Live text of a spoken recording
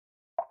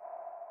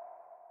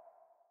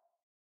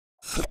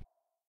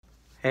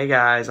Hey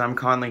guys, I'm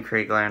Conley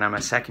Kriegler and I'm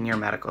a second year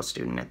medical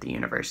student at the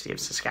University of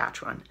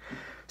Saskatchewan.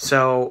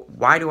 So,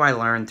 why do I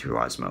learn through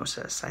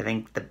osmosis? I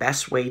think the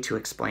best way to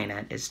explain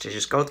it is to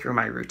just go through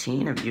my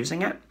routine of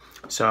using it.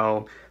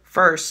 So,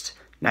 first,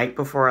 night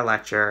before a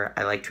lecture,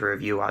 I like to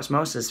review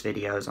osmosis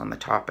videos on the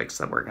topics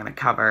that we're going to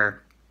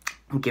cover.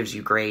 It gives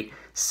you great,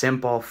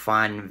 simple,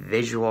 fun,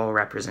 visual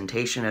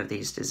representation of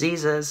these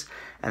diseases.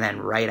 And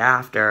then right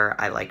after,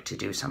 I like to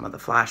do some of the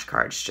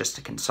flashcards just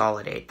to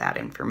consolidate that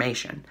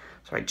information.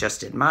 So I just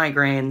did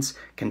migraines,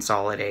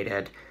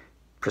 consolidated,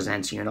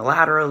 presents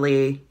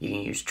unilaterally. You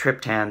can use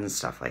triptans and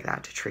stuff like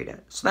that to treat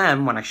it. So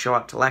then when I show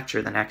up to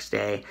lecture the next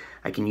day,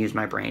 I can use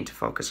my brain to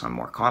focus on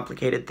more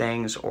complicated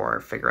things or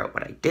figure out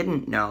what I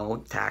didn't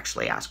know to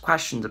actually ask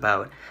questions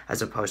about,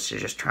 as opposed to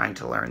just trying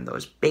to learn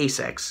those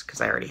basics because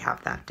I already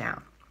have that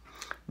down.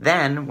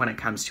 Then, when it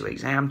comes to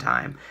exam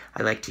time,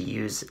 I like to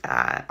use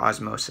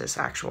osmosis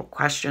actual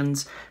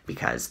questions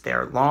because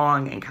they're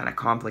long and kind of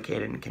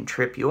complicated and can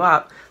trip you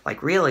up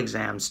like real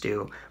exams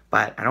do,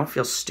 but I don't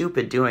feel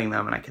stupid doing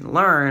them, and I can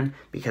learn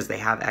because they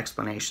have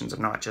explanations of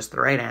not just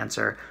the right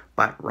answer,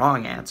 but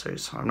wrong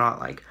answers. So I'm not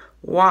like,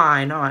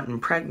 why not in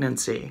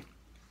pregnancy?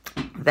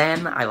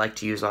 Then I like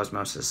to use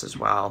osmosis as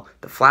well,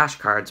 the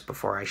flashcards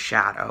before I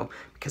shadow,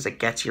 because it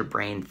gets your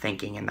brain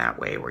thinking in that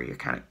way where you're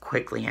kind of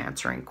quickly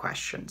answering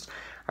questions.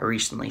 I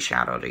recently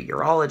shadowed a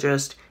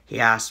urologist. He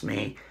asked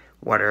me,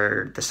 what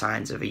are the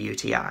signs of a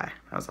UTI? I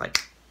was like,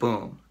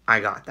 boom, I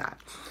got that.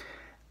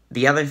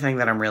 The other thing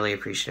that I'm really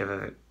appreciative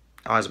of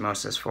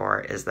osmosis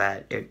for is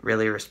that it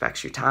really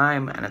respects your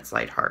time and it's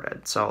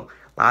lighthearted. So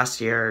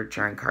last year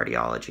during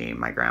cardiology,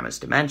 my grandma's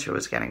dementia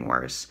was getting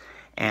worse,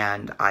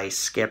 and I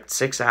skipped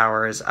 6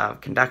 hours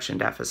of conduction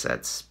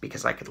deficits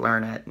because I could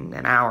learn it in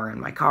an hour in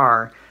my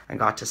car and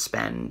got to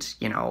spend,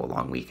 a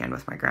long weekend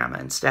with my grandma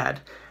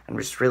instead. I'm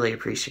just really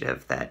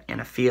appreciative that in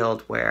a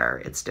field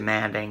where it's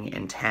demanding,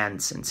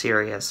 intense, and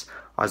serious,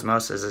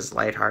 osmosis is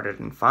lighthearted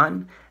and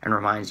fun and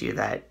reminds you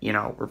that,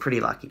 we're pretty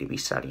lucky to be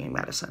studying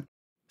medicine.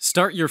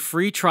 Start your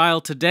free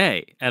trial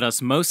today at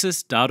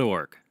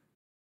osmosis.org.